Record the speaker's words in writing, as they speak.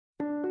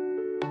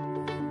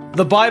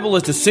The Bible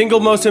is the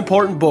single most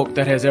important book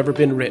that has ever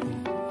been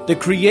written. The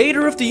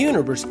creator of the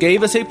universe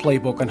gave us a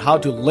playbook on how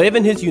to live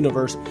in his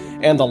universe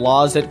and the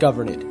laws that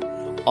govern it.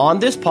 On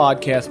this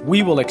podcast,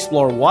 we will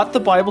explore what the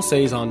Bible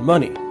says on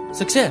money,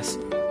 success,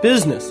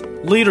 business,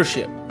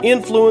 leadership,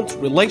 influence,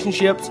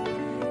 relationships,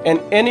 and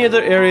any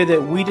other area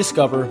that we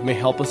discover may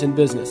help us in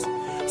business.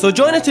 So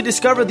join us to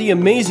discover the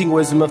amazing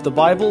wisdom of the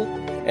Bible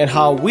and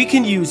how we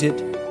can use it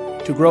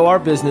to grow our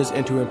business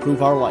and to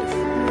improve our life.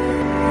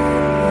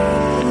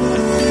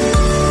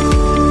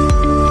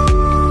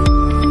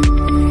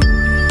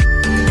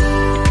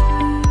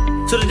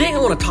 So today I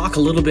want to talk a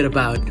little bit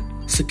about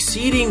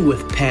succeeding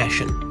with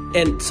passion.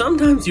 And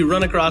sometimes you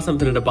run across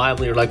something in the Bible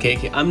and you're like,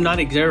 hey, I'm not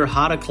exactly sure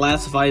how to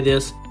classify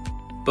this,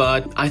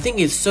 but I think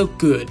it's so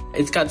good.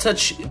 It's got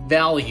such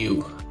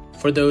value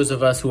for those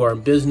of us who are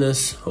in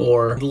business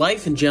or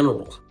life in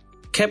general.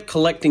 Kept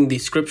collecting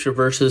these scripture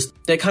verses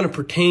that kind of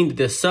pertain to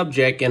this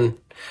subject, and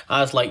I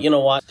was like, you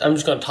know what? I'm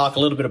just going to talk a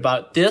little bit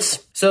about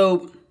this.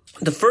 So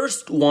the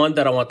first one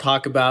that I want to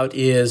talk about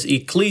is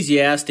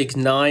Ecclesiastes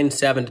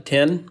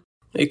 9:7-10.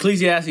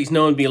 Ecclesiastes is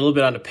known to be a little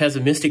bit on the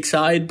pessimistic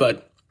side,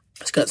 but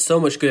it's got so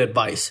much good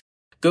advice.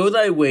 Go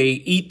thy way,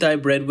 eat thy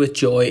bread with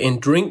joy, and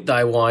drink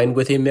thy wine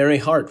with a merry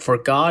heart, for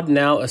God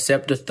now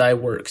accepteth thy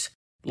works.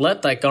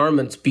 Let thy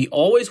garments be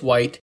always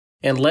white,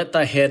 and let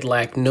thy head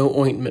lack no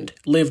ointment.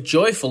 Live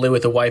joyfully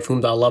with the wife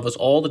whom thou lovest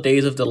all the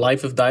days of the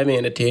life of thy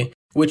vanity,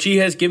 which he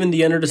has given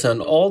thee under the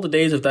sun, all the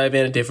days of thy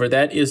vanity, for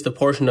that is the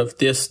portion of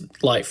this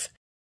life.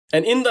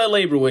 And in thy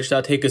labor which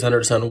thou takest under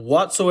the sun,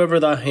 whatsoever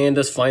thou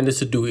handest findest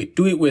to do it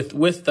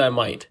with thy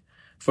might.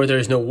 For there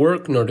is no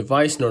work, nor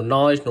device, nor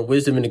knowledge, nor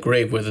wisdom in the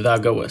grave whither thou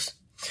goest.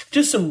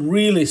 Just some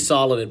really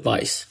solid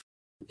advice.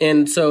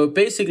 And so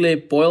basically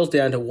it boils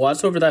down to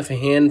whatsoever thy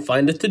hand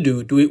findeth to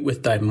do it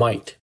with thy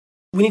might.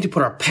 We need to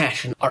put our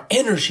passion, our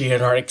energy,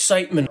 and our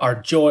excitement, our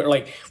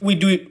joy, we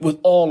do it with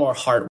all our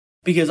heart.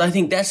 Because I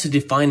think that's the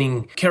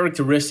defining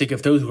characteristic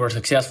of those who are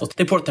successful.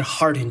 They put their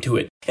heart into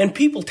it. And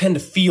people tend to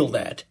feel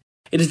that.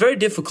 It is very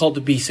difficult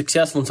to be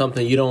successful in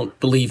something you don't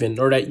believe in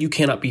or that you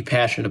cannot be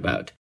passionate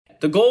about.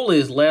 The goal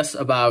is less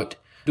about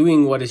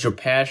doing what is your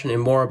passion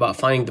and more about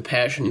finding the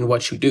passion in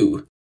what you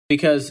do.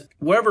 Because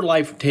wherever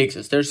life takes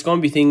us, there's going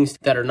to be things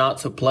that are not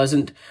so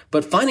pleasant,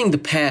 but finding the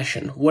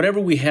passion,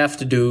 whatever we have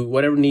to do,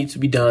 whatever needs to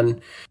be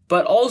done,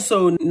 but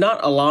also not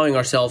allowing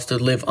ourselves to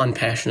live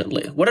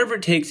unpassionately. Whatever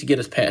it takes to get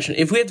us passionate.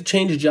 If we have to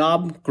change a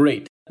job,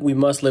 great. We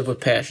must live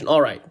with passion.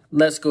 All right,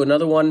 let's go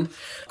another one.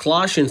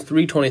 Colossians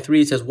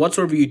 3:23 says,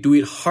 whatsoever you do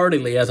it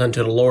heartily as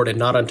unto the Lord and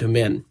not unto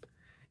men.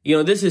 You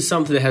know, this is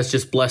something that has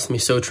just blessed me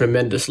so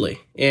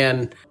tremendously.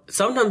 And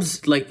sometimes,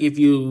 if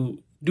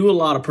you do a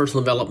lot of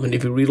personal development,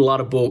 if you read a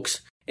lot of books,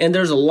 and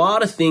there's a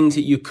lot of things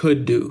that you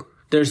could do.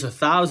 There's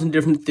 1,000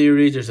 different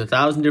theories. There's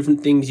 1,000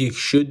 different things you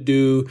should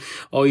do.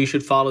 Oh, you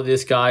should follow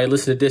this guy,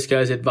 listen to this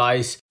guy's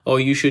advice. Oh,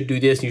 you should do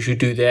this, you should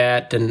do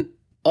that. And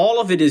all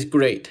of it is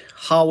great.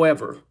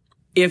 However,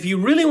 if you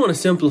really want to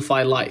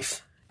simplify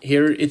life,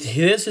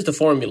 this is the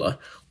formula.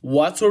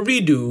 Whatsoever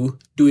you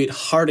do it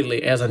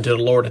heartily as unto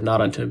the Lord and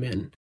not unto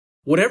men.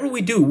 Whatever we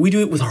do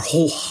it with our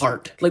whole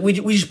heart. We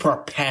just put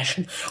our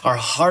passion, our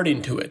heart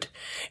into it.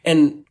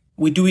 And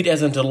we do it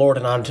as unto the Lord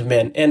and not unto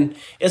men. And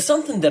it's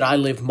something that I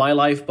live my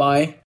life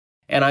by.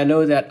 And I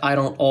know that I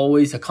don't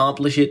always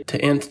accomplish it to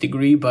nth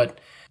degree, but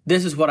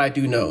this is what I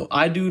do know.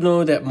 I do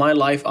know that my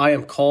life, I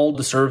am called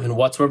to serve in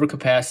whatsoever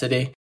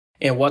capacity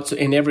and what's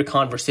in every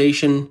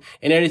conversation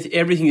and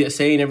everything that I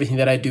say and everything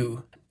that I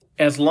do.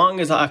 As long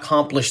as I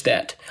accomplish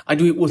that, I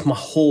do it with my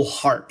whole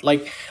heart.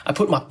 I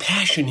put my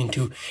passion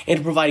into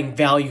providing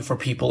value for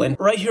people. And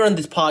right here on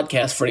this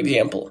podcast, for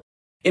example,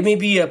 it may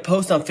be a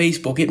post on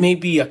Facebook. It may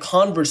be a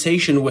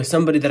conversation with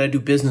somebody that I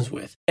do business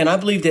with. And I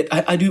believe that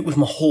I do it with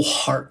my whole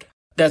heart.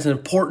 That's an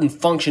important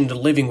function to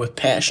living with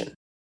passion.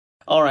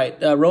 All right,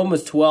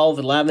 Romans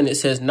 12:11, it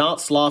says,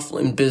 not slothful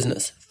in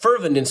business,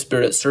 fervent in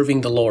spirit, serving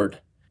the Lord.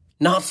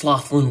 Not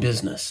slothful in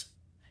business.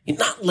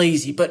 Not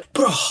lazy, but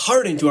put our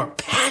heart into our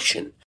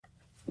passion.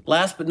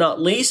 Last but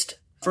not least,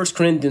 1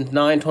 Corinthians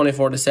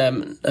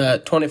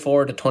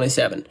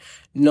 9:24-27.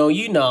 Know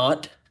ye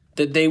not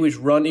that they which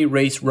run a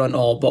race run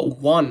all, but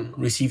one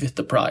receiveth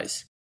the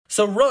prize?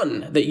 So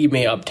run that ye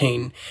may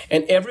obtain,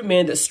 and every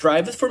man that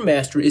striveth for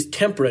mastery is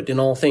temperate in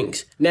all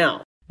things.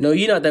 Now, know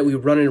ye not that we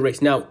run in a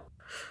race? Now,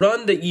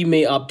 run that ye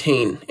may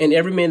obtain, and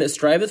every man that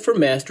striveth for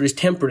mastery is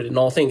temperate in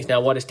all things.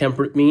 Now, what does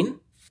temperate mean?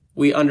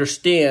 We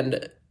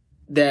understand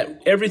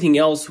that everything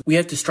else, we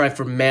have to strive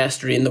for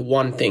mastery in the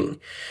one thing.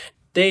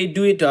 They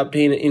do it to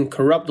obtain an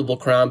incorruptible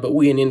crown, but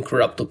we an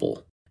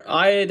incorruptible.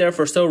 I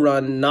therefore so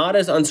run, not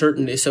as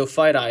uncertainty, so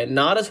fight I,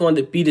 not as one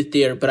that beateth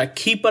the air, but I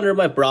keep under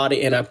my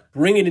body, and I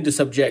bring it into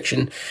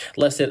subjection,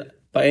 lest it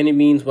by any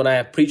means, when I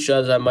have preached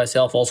others, I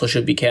myself also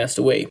should be cast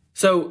away.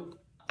 So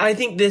I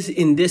think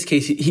in this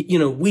case,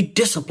 we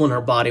discipline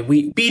our body,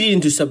 we beat it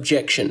into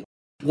subjection.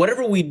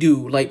 Whatever we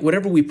do,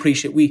 whatever we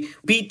preach it, we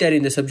beat that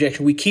into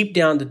subjection. We keep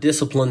down the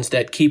disciplines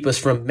that keep us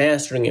from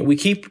mastering it. We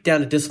keep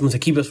down the disciplines that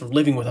keep us from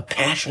living with a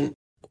passion.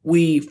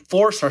 We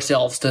force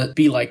ourselves to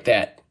be like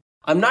that.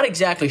 I'm not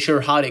exactly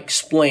sure how to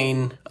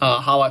explain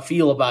how I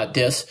feel about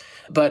this,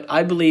 but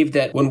I believe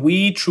that when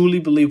we truly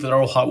believe with our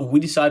whole heart, when we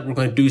decide we're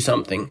going to do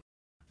something,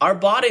 our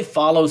body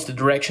follows the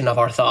direction of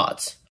our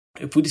thoughts.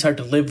 If we decide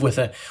to live with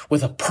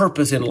a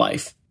purpose in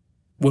life,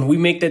 when we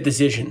make that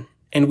decision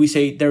and we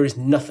say there is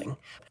nothing,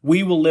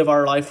 we will live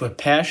our life with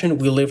passion,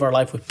 we'll live our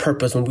life with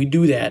purpose. When we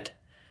do that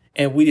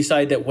and we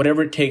decide that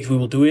whatever it takes, we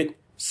will do it,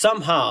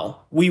 somehow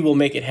we will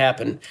make it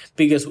happen,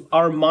 because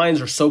our minds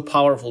are so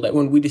powerful that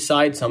when we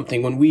decide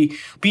something, when we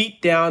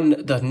beat down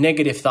the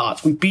negative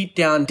thoughts, we beat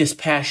down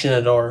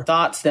dispassionate or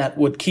thoughts that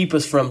would keep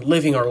us from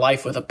living our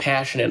life with a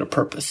passion and a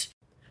purpose.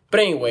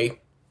 But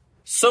anyway,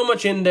 so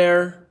much in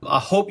there. I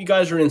hope you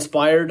guys are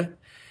inspired.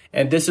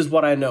 And this is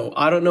what I know.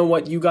 I don't know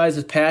what you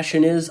guys'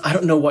 passion is. I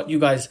don't know what you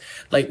guys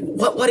like.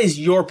 What is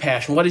your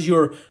passion? What is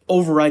your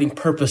overriding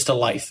purpose to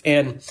life?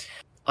 And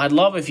I'd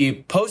love if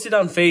you post it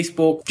on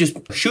Facebook. Just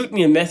shoot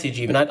me a message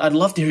even. I'd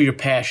love to hear your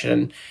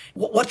passion.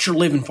 What you're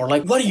living for.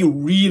 Like, what are you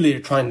really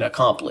trying to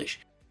accomplish?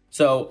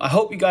 So I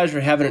hope you guys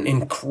are having an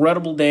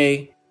incredible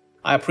day.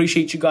 I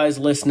appreciate you guys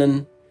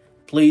listening.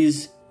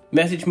 Please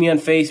message me on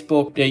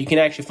Facebook. You can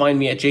actually find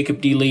me at Jacob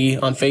D. Lee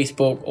on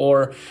Facebook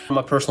or on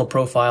my personal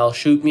profile.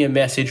 Shoot me a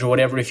message or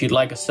whatever if you'd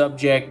like a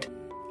subject.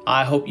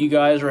 I hope you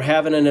guys are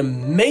having an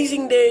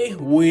amazing day.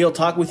 We'll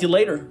talk with you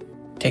later.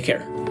 Take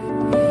care.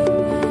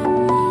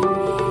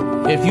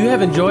 If you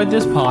have enjoyed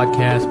this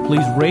podcast,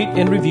 please rate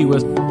and review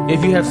us.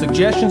 If you have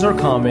suggestions or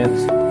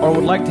comments or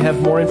would like to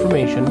have more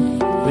information,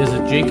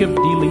 visit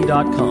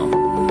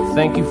jacobdlee.com.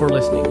 Thank you for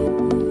listening.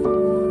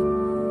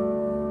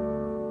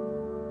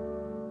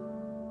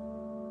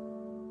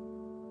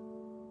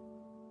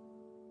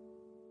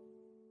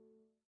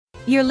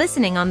 You're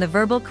listening on the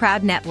Verbal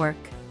Crowd Network.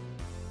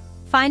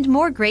 Find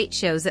more great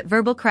shows at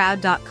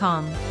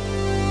verbalcrowd.com.